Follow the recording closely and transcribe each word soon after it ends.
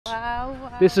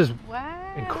This is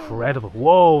incredible.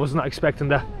 Whoa, I was not expecting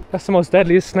that. That's the most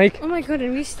deadliest snake. Oh my god,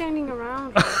 and we're standing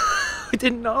around. I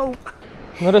didn't know.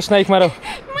 Another snake, Mado.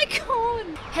 Oh my god.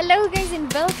 Hello guys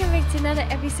and welcome back to another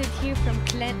episode here from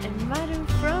Glen and Mado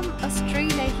from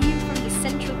Australia, here from the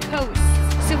Central Coast.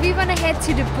 So we want to head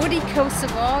to the Bouddi Coastal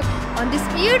Walk on this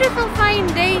beautiful fine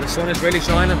day. The sun is really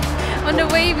shining. On the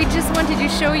way we just wanted to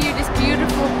show you this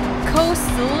beautiful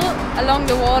coastal along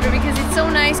the water because it's so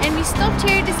nice. And we stopped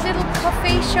here at this little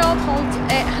cafe shop called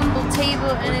Humble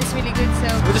Table, and it's really good. So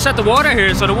we're just at the water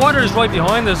here, so the water is right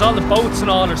behind us. All the boats and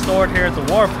all are stored here at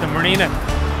the wharf, the marina,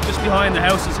 just behind the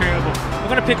houses here. But we're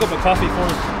going to pick up a coffee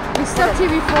first. We stopped here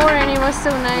before and it was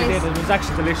so nice. We did, it was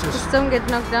actually delicious. Just don't get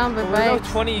knocked down by bikes. We're about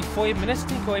 25 minutes I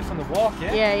think away from the walk,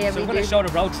 yeah? Yeah, so we're going to show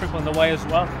the road trip on the way as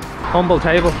well. Humble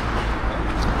Table.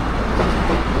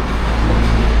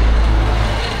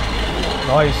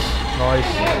 Nice, nice.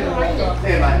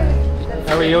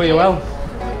 How are you? Are you well?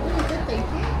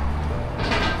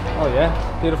 Oh yeah,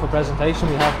 beautiful presentation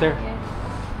we have there.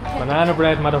 Banana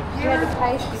bread, madam.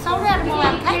 Sorry, I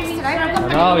don't cakes today. I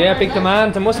know, yeah, big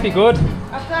demand. It must be good.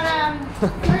 I've got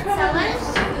fruit salad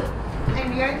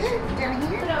and yogurt down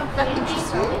here. That's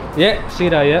interesting. Yeah, see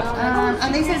that, yeah.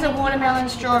 And this is a watermelon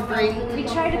strawberry. We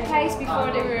tried the pies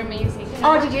before, they were amazing.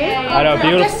 Oh, did you? I know,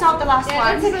 beautiful. I just sold the last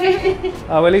one.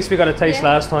 Oh, well, at least we got a taste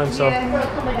last time, so.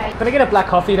 Can I get a black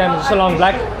coffee then? Just a long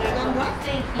black.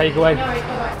 Take away.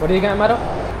 What are you getting, madam? I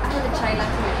have a chai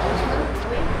latte.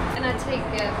 And I take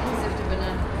a piece of the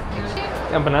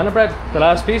banana. And banana bread? The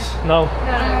last piece? No.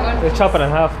 No, They chop it in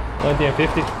half. 90 and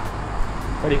 50.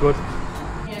 Very good.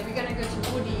 Yeah, we're gonna go to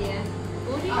Bouddi.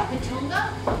 Bouddi?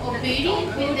 Or Bouddi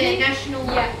with the national.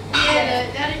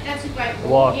 Yeah, that's a great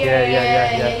walk.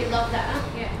 Yeah. You love that, huh?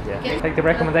 Yeah. Take the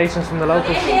recommendations from the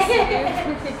locals.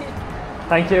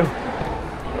 Thank you.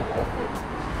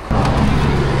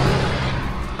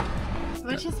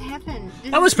 What just happened?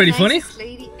 That was pretty funny.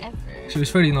 Lady ever. She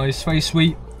was very nice, very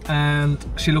sweet, and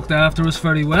she looked after us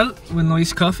very well with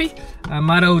nice coffee. And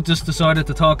Mado just decided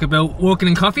to talk about working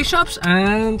in coffee shops,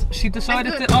 and she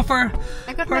decided to offer.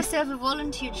 I got myself a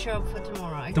volunteer job for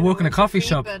tomorrow. To work in a coffee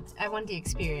shop. But I want the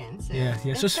experience. So Yeah,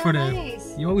 it's just so for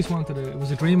nice. You always wanted it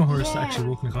was a dream of hers to actually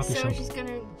work in a coffee shop. So she's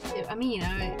gonna, I mean,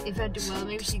 if I do well,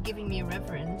 maybe she's giving me a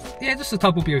reference. Yeah, just to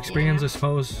top up your experience, I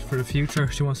suppose, for the future.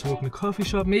 She wants to work in a coffee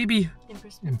shop, maybe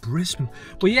in Brisbane.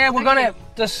 But yeah, we're gonna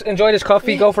just enjoy this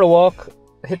coffee, go for a walk,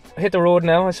 hit the road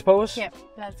now, I suppose. Yep,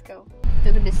 let's go.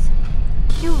 Look at this.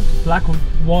 Cute. Black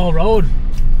Wall Road.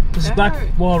 This is Black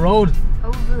Wall Road.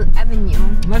 Oval Avenue.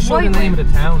 I'm not sure the name of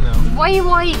the town now.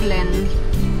 YY Glen.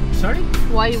 Sorry?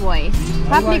 YY.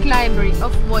 Public Library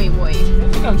of YY. I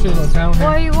think I'm sure the town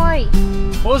here.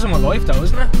 YY. Wasn't my life though,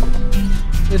 isn't it?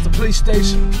 There's the police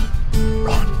station.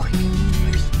 Run quick.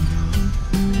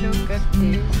 Look at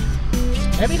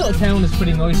this. Every little town is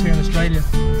pretty nice here in Australia.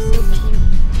 So cute.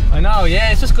 I know,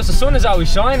 yeah, it's just because the sun is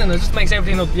always shining, it just makes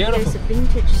everything look beautiful. There's a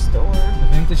vintage store. A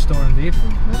vintage store indeed.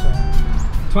 So,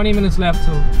 20 minutes left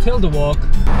till the walk.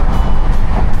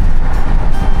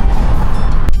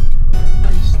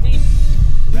 Very steep,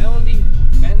 roundy,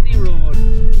 bendy road.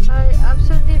 I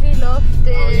absolutely love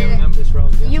the remember this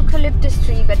road, yeah. eucalyptus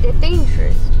tree, but they're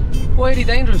dangerous. Why are they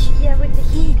dangerous? Yeah, with the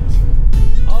heat.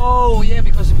 Oh, yeah,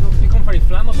 because it become very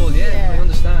flammable, yeah, I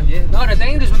understand, yeah. No, they're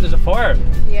dangerous when there's a fire.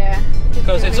 Yeah.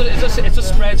 Because it just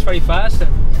spreads very fast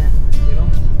then, you know.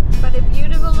 But they're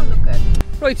beautiful to look at.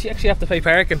 Right, you actually have to pay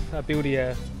parking at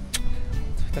Bouddi,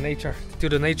 do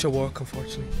the nature walk,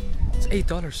 unfortunately. It's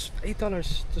 $8,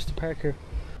 $8 just to park here.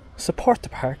 Support the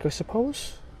park, I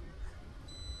suppose.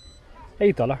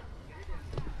 $8.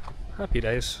 Happy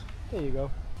days. There you go.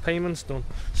 Payments done.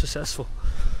 Successful.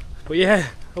 But yeah,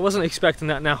 I wasn't expecting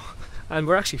that now. And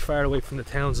we're actually far away from the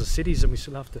towns and cities, and we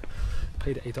still have to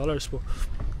pay the $8, but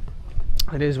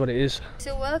it is what it is.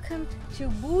 So welcome to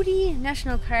Bouddi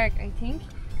National Park, I think.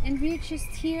 And we just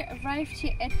arrived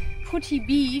here at Putty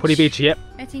Beach. Putty Beach, yep.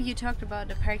 I think you talked about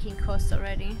the parking cost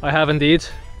already. I have indeed.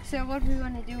 So what we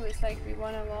want to do is we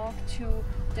want to walk to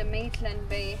the Maitland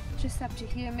Bay, just up to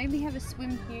here, maybe have a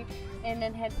swim here and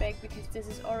then head back, because this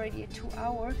is already a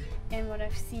 2-hour, and what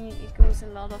I've seen, it goes a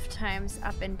lot of times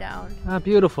up and down. Ah,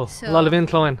 beautiful. So, a lot of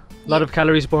incline, a lot of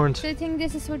calories burned. So I think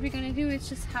this is what we're going to do. It's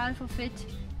just half of it,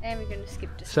 and we're going to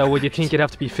skip this So would you think you'd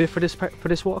have to be fit for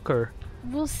this walk, or?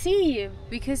 We'll see,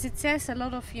 because it says a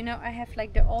lot of, I have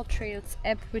the All Trails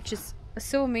app, which is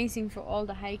so amazing for all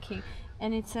the hiking.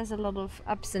 And it says a lot of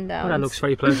ups and downs. Oh, that looks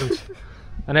very pleasant.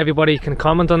 And everybody can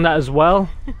comment on that as well.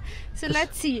 So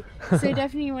let's see. So I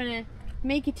definitely want to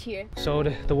make it here. So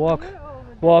the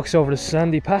walks over the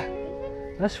sandy path.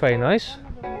 That's very nice.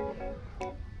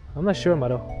 I'm not sure,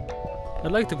 Mado.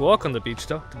 I'd like to walk on the beach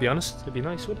though, to be honest. It'd be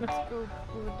nice, wouldn't it? Go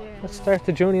there. Let's start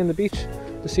the journey on the beach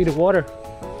to see the water.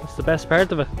 That's the best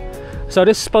part of it. So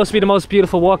this is supposed to be the most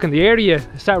beautiful walk in the area,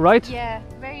 is that right? Yeah,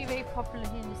 very, very popular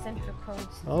here in the Central Coast.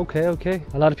 Okay, okay.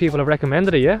 A lot of people have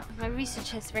recommended it, yeah? My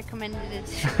research has recommended it.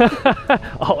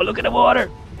 Oh, look at the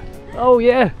water! Oh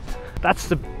yeah! That's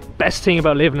the best thing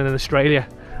about living in Australia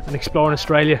and exploring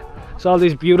Australia. It's all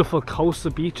these beautiful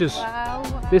coastal beaches. Wow,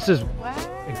 wow, This is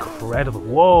incredible.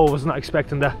 Whoa, was not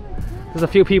expecting that. There's a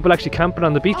few people actually camping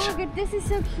on the beach. Oh god, this is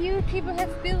so cute. People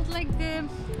have built like the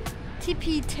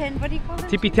tipi tent. What do you call it?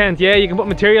 Tipi tent, yeah, you can put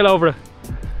material over it.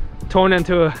 Turn it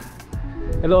into a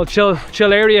little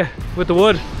chill area with the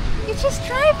wood. You just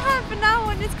drive half an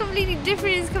hour and it's completely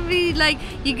different. It's completely like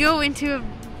you go into a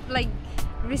like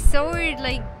resort,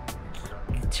 like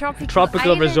tropical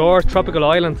island. Resort, tropical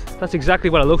island. That's exactly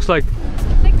what it looks like.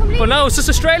 Like completely, But no, it's just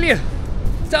Australia.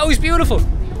 It's always beautiful.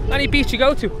 Any beach you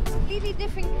go to. completely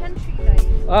different country,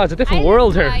 like. Ah, it's a different Island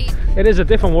world here. life. It is a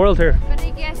different world here. But I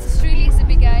guess Australia is a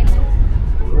big island.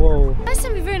 Whoa. Last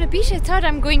time we were on a beach, I thought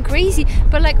I'm going crazy,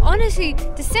 but like honestly,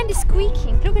 the sand is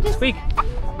squeaking. Look at this. Squeak.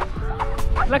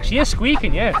 It actually is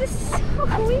squeaking, yeah. This is so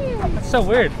weird. That's so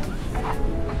weird.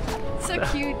 So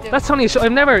cute though. That's only,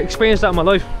 I've never experienced that in my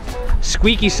life.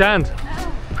 Squeaky sand.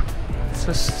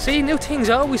 So see, new things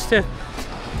always to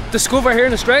discover here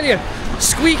in Australia.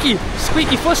 Squeaky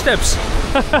footsteps.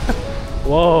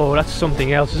 Whoa, that's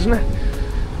something else, isn't it?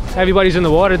 Everybody's in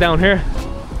the water down here.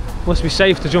 Must be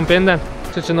safe to jump in then.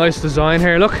 Such a nice design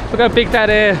here. Look how big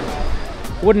that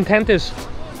wooden tent is.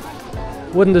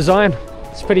 Wooden design.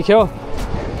 It's pretty cool.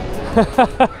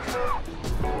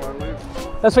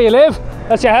 That's where you live?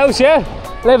 That's your house, yeah?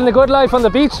 Living the good life on the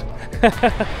beach.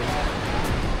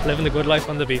 Living the good life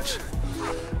on the beach.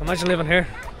 Imagine living here.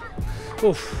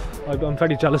 Oof, I'm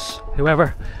very jealous.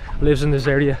 Whoever lives in this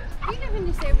area. We live in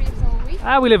this area, so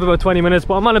we. We live about 20 minutes,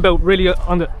 but I'm on about really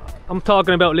I'm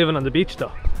talking about living on the beach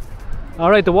though.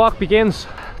 Alright, the walk begins.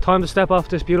 Time to step off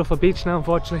this beautiful beach now,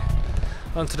 unfortunately.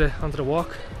 Onto the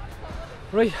walk.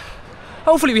 Right.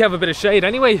 Hopefully we have a bit of shade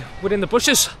anyway within the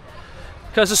bushes.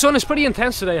 Because the sun is pretty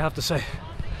intense today, I have to say.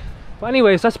 But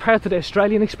anyways, that's part of the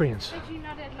Australian experience. Actually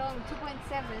not that long,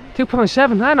 2.7.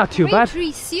 2.7, not too bad.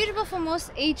 Range 3, suitable for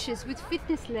most ages with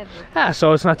fitness level.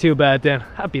 So it's not too bad then.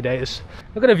 Happy days.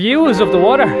 Look at the views of the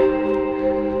water.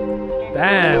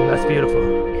 Damn, that's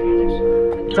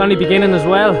beautiful. It's only beginning as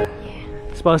well.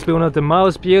 It's supposed to be one of the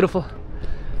most beautiful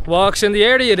walks in the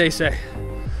area, they say.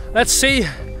 Let's see.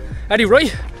 Eddie,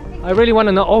 right? I really want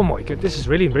to know. Oh my god, this is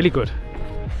really, really good.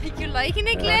 You're liking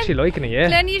it, Glenn? I'm actually liking it, yeah.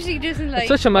 Glenn usually doesn't like it's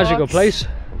such a magical walks. place.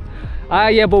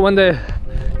 Yeah, but when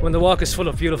the walk is full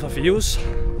of beautiful views,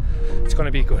 it's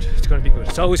gonna be good. It's gonna be good.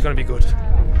 It's always gonna be good.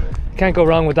 Can't go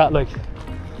wrong with that. Like,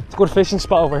 it's a good fishing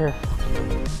spot over here.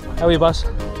 How are you, boss?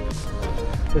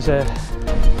 There's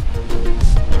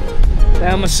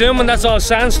I'm assuming that's all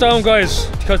sandstone, guys,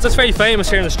 because that's very famous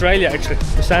here in Australia. Actually,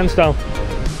 the sandstone.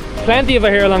 Plenty of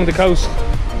it here along the coast.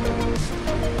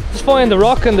 Just find the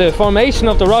rock and the formation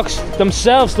of the rocks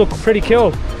themselves look pretty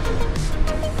cool.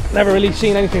 Never really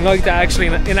seen anything like that actually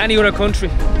in any other country.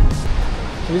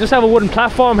 So you just have a wooden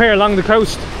platform here along the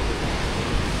coast,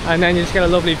 and then you just get a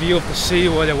lovely view of the sea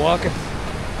while you're walking.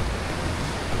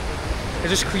 It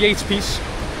just creates peace.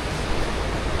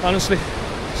 Honestly,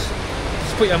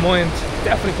 just put your mind,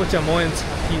 definitely put your mind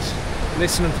at peace,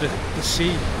 listening to the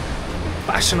sea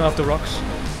bashing off the rocks.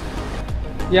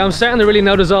 Yeah, I'm starting to really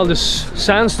notice all this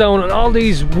sandstone and all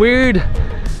these weird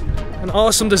and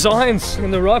awesome designs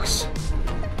in the rocks.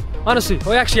 Honestly,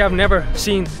 I actually have never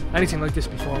seen anything like this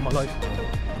before in my life,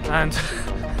 and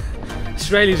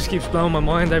Australia just keeps blowing my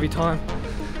mind every time.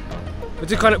 We're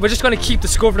just going to keep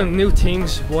discovering new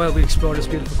things while we explore this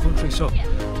beautiful country.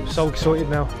 So excited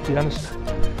now, to be honest,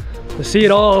 to see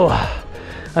it all.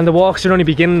 And the walks are only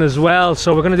beginning as well,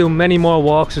 so we're going to do many more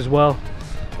walks as well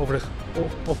over the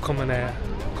upcoming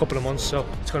couple of months, so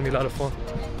it's going to be a lot of fun.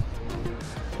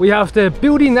 We have the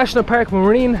Bouddi National Park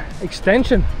Marine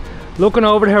Extension looking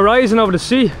over the horizon, over the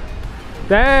sea.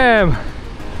 Damn,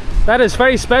 that is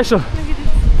very special.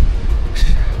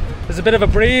 There's a bit of a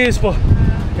breeze, but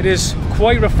it is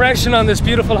quite refreshing on this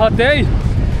beautiful hot day.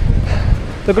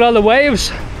 Look at all the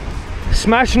waves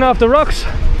smashing off the rocks,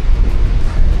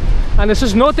 and this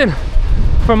is nothing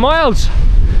for miles.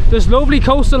 There's lovely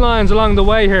coastal lines along the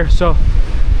way here, so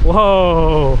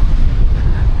whoa,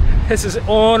 this is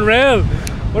unreal.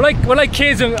 We're like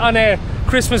kids on a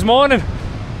Christmas morning,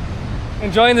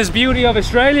 enjoying this beauty of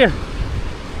Australia.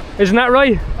 Isn't that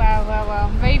right? Wow.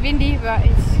 Very windy, but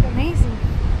it's amazing.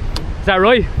 Is that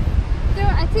right? So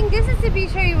I think this is the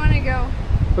beach where you want to go.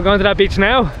 We're going to that beach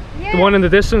now. Yeah. The one in the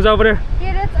distance over there.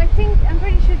 Yeah, I'm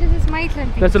pretty sure this is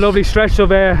Maitland Beach. That's a lovely stretch of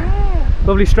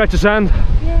lovely stretch of sand.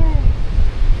 Yeah.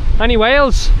 Any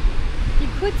whales? You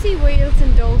could see whales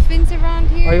and dolphins around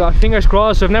here. I got fingers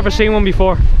crossed. I've never seen one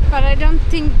before. But I don't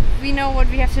think we know what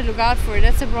we have to look out for.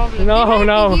 That's a problem. No, They might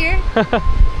no. be here.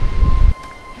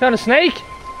 Found a snake?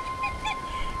 Oh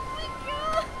my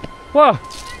god! What? My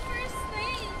first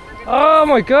snake! Oh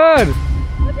my god!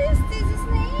 What is this? A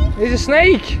snake? It's a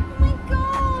snake! Oh my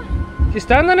god! Did you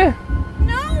stand on it?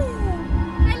 No!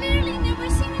 I literally never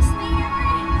seen a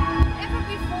snake ever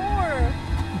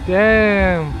before.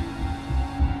 Damn.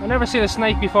 I've never seen a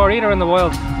snake before either in the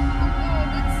wild. Oh god,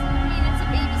 that's a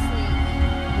baby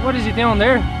snake. What is he doing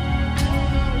there? Oh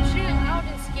no, it's chilling out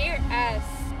and scared us.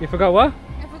 You forgot what?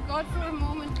 I forgot for a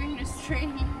moment during this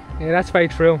training. Yeah, that's very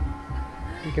true.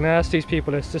 You can ask these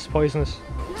people, it's just poisonous.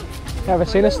 Ever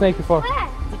seen a snake before?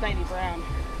 It's a baby brown.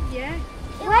 Yeah.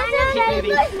 Keep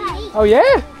moving. Oh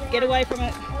yeah? Get away from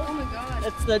it. Oh my god.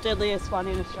 It's the deadliest one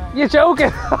in Australia. You're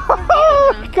joking?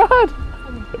 Oh god!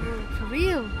 For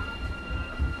real?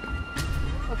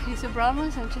 Okay, so brown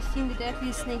ones, I'm just seeing the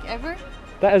deadliest snake ever.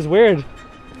 That is weird.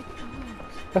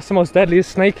 That's the most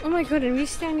deadliest snake. Oh my god, and we're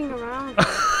standing around.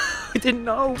 I didn't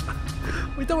know.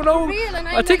 We don't know. For real, and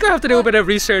I think I have to do a bit of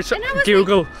research on And I was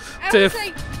Google. I was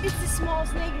like, it's a small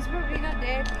snake, it's probably not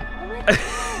deadly. Oh my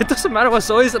god. It doesn't matter what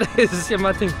size it is, you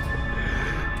mad thing.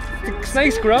 The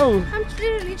snakes grow. I'm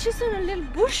literally just on a little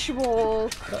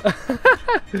bushwalk.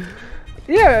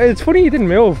 Yeah, it's funny he didn't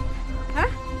move. Huh?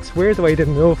 It's weird the way he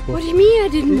didn't move. But What do you mean I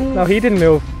didn't move? no, he didn't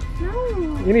move.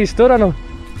 No. You know, he stood on him.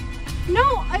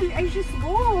 No, I just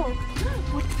walked.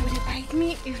 Would it bite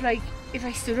me if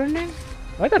I stood on them?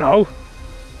 I don't know.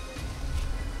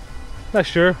 Not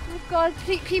sure. Oh my god,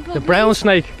 people. The brown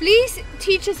snake. Please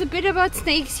teach us a bit about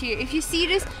snakes here. If you see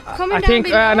this, comment I down think,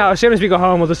 below. no, as soon as we go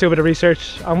home, we'll just do a bit of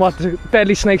research on what the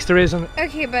deadly snakes there is.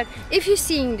 Okay, but if you're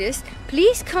seeing this,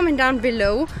 please comment down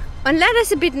below and let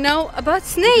us a bit know about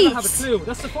snakes. We don't have a clue.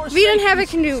 That's the first We don't have a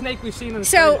clue. snake we've seen in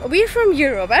So Australia. we're from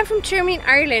Europe. I'm from Germany and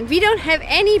Ireland. We don't have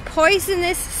any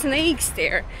poisonous snakes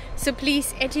there. So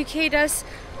please educate us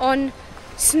on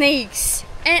snakes.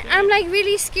 And I'm like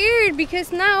really scared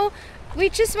because now we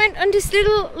just went on this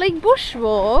little like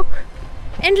bushwalk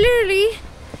and literally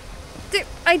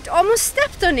I almost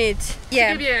stepped on it.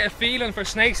 Yeah. To give you a feeling for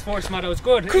snakes first, Mato, it's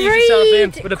good. Great, Ease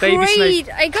yourself in with a baby snake.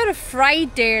 I got a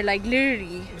fright there, like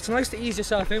literally. It's nice to ease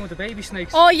yourself in with the baby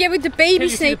snakes. Oh yeah, with the baby Here you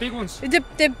see snake. the big ones.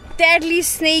 The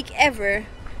deadliest snake ever.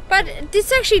 But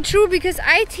it's actually true because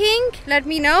I think, let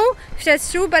me know if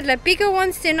that's true, but the bigger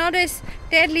ones, they're not as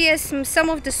deadly as some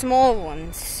of the small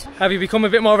ones. Have you become a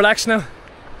bit more relaxed now?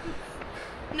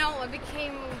 No, I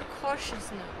became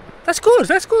cautious now. That's good,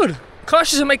 that's good.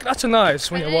 Cautious and make lots of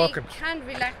noise when But you're walking. I can't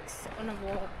relax on a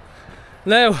walk.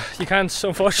 No, you can't,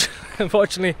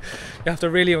 unfortunately. You have to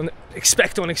really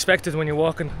expect the unexpected when you're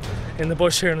walking in the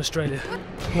bush here in Australia.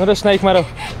 Another snake, Mato.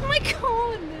 Oh my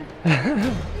god!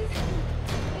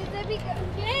 Is that big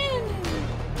again?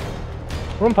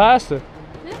 Run past it.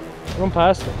 Huh? Run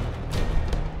past it.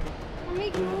 I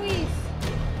make noise.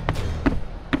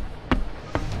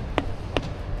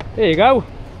 There you go.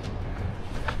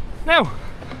 Now,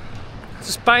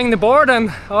 just bang the board and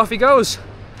off he goes.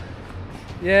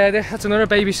 Yeah, that's another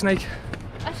baby snake.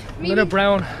 Another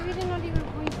brown. Maybe they're not even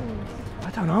poisonous.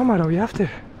 I don't know, Mato. You have to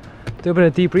do a bit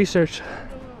of deep research.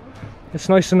 It's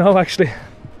nice to know, actually.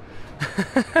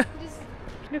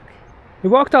 Look. You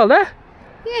walked all that?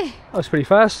 Yeah. That was pretty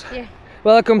fast. Yeah.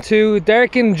 Welcome to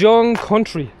Darkinjung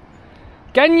country.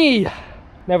 Ganyi!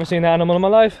 Never seen that animal in my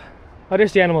life. Oh,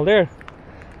 there's the animal there.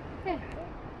 Yeah.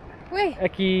 Wait.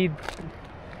 Eki.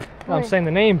 Oh, I'm Where? saying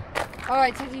the name. Oh,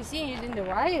 I thought you seen it in the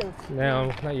wild.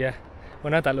 No, not yet. We're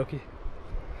not that lucky.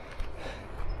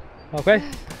 Okay.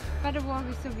 But the walk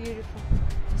is so beautiful.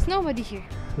 There's nobody here.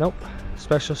 Nope.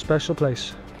 Special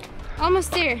place.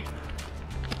 Almost there.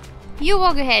 You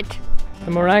walk ahead.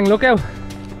 The meringue lookout.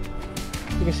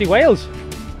 You can see whales.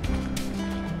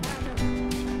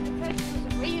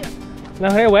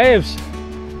 Now here, waves.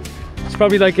 It's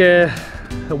probably like a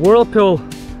whirlpool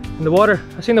in the water.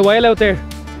 I've seen the whale out there.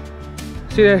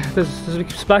 See there's a big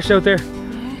splash out there.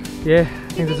 Yeah, I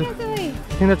think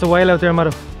that's a whale out there,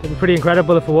 Mato. It'd be pretty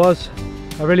incredible if it was.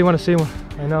 I really want to see one.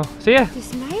 I know. See ya.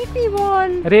 This might be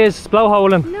one. It is. It's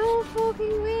blowholing. No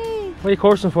fucking way. What are you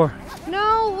coursing for?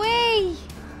 No way.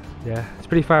 Yeah, it's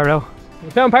pretty far out. We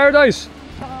found paradise.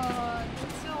 Oh,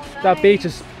 it's so nice. That beach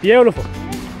is beautiful.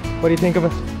 What do you think of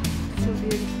it? So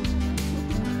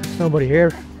beautiful. There's nobody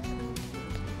here.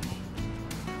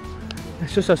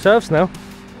 It's just ourselves now.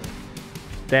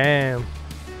 Damn.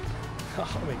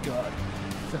 Oh my god.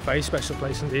 It's a very special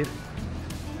place indeed.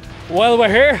 While we're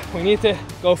here, we need to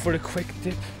go for the quick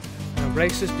dip and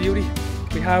embrace this beauty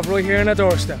we have right here on our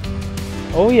doorstep.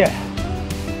 Oh yeah.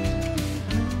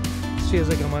 Feels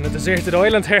like I'm on a deserted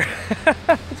island here.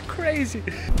 It's crazy.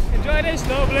 Enjoy this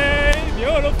lovely,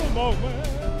 beautiful moment.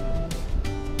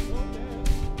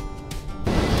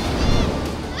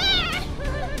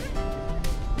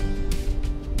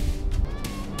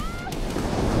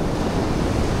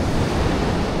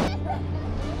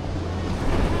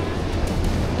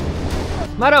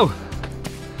 Mado,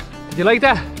 did you like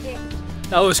that? Yeah.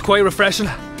 That was quite refreshing.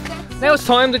 Now it's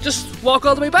time to just walk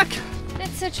all the way back.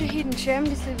 That's such a hidden gem,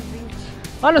 this little beach.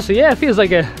 Honestly, yeah, it feels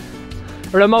like a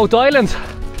remote island.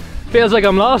 Feels like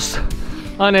I'm lost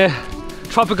on a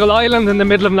tropical island in the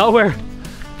middle of nowhere.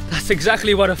 That's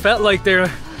exactly what it felt like there.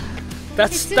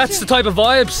 That's the type of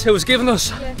vibes it was giving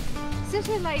us. Yeah. Such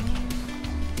a like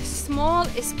small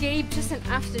escape, just an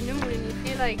afternoon, and you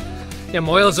feel like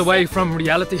miles away from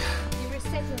reality. you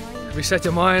reset your mind. Reset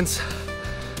your minds.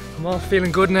 I'm all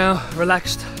feeling good now,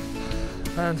 relaxed,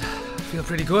 and I feel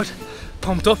pretty good,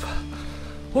 pumped up.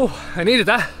 Oh, I needed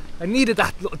that. I needed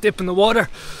that little dip in the water.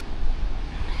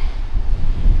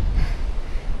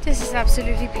 This is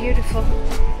absolutely beautiful.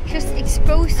 Just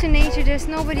exposed to nature, there's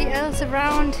nobody else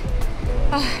around.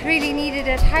 Oh, really needed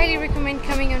it. Highly recommend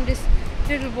coming on this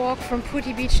little walk from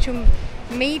Putty Beach to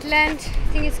Maitland.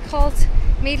 I think it's called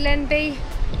Maitland Bay.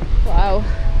 Wow.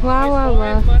 Wow, wow,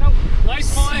 wow.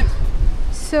 Nice find.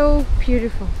 So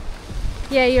beautiful.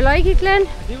 Yeah, you like it, Glenn?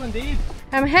 I do indeed.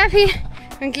 I'm happy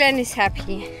when Glenn is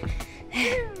happy.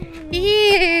 Ew!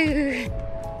 You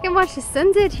can watch the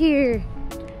sunset here.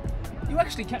 You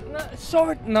actually can't.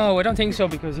 No, I don't think so,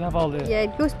 because you have all the Yeah,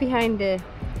 it goes behind the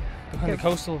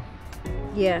coastal.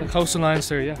 Yeah. The coastal lines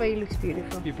there, yeah. But it looks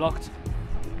beautiful. Be blocked.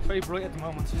 It's very bright at the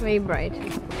moment. Very bright.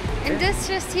 And this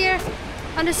just here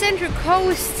on the central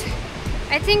coast.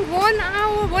 I think 1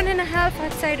 hour, 1.5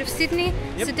 outside of Sydney.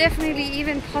 Yep. So definitely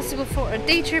even possible for a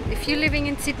day trip if you're living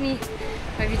in Sydney,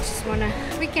 or if you just want a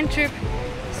weekend trip.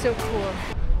 So cool.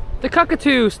 The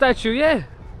cockatoo statue, yeah.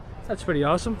 That's pretty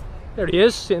awesome. There he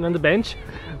is, sitting on the bench.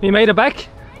 We made it back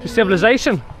to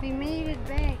civilization. We made it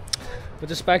back. We're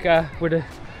just back where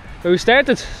we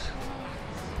started,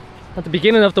 at the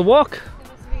beginning of the walk.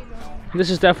 This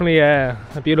is definitely a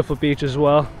beautiful beach as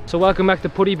well. So welcome back to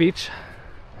Putty Beach.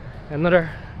 Another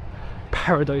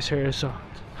paradise here. So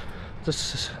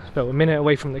just about a minute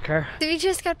away from the car. So we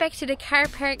just got back to the car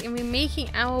park and we're making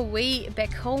our way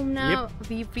back home now. Yep.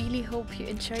 We really hope you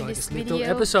enjoyed this video.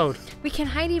 Little episode. We can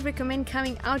highly recommend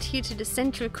coming out here to the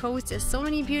Central Coast. There's so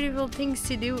many beautiful things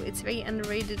to do. It's very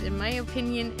underrated in my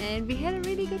opinion, and we had a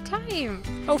really good time.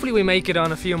 Hopefully we make it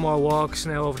on a few more walks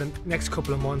now over the next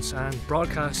couple of months and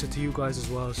broadcast it to you guys as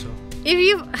well. So if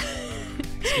you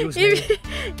excuse me.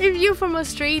 if you're from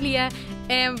Australia,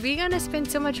 we're gonna spend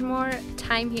so much more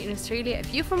time here in Australia.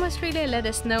 If you're from Australia, let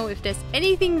us know if there's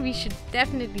anything we should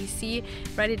definitely see.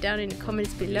 Write it down in the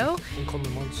comments below. In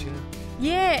coming months, yeah.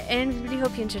 Yeah, and we really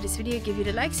hope you enjoyed this video. Give it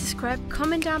a like, subscribe,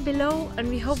 comment down below, and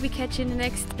we hope we catch you in the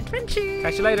next adventure.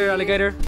 Catch you later, alligator.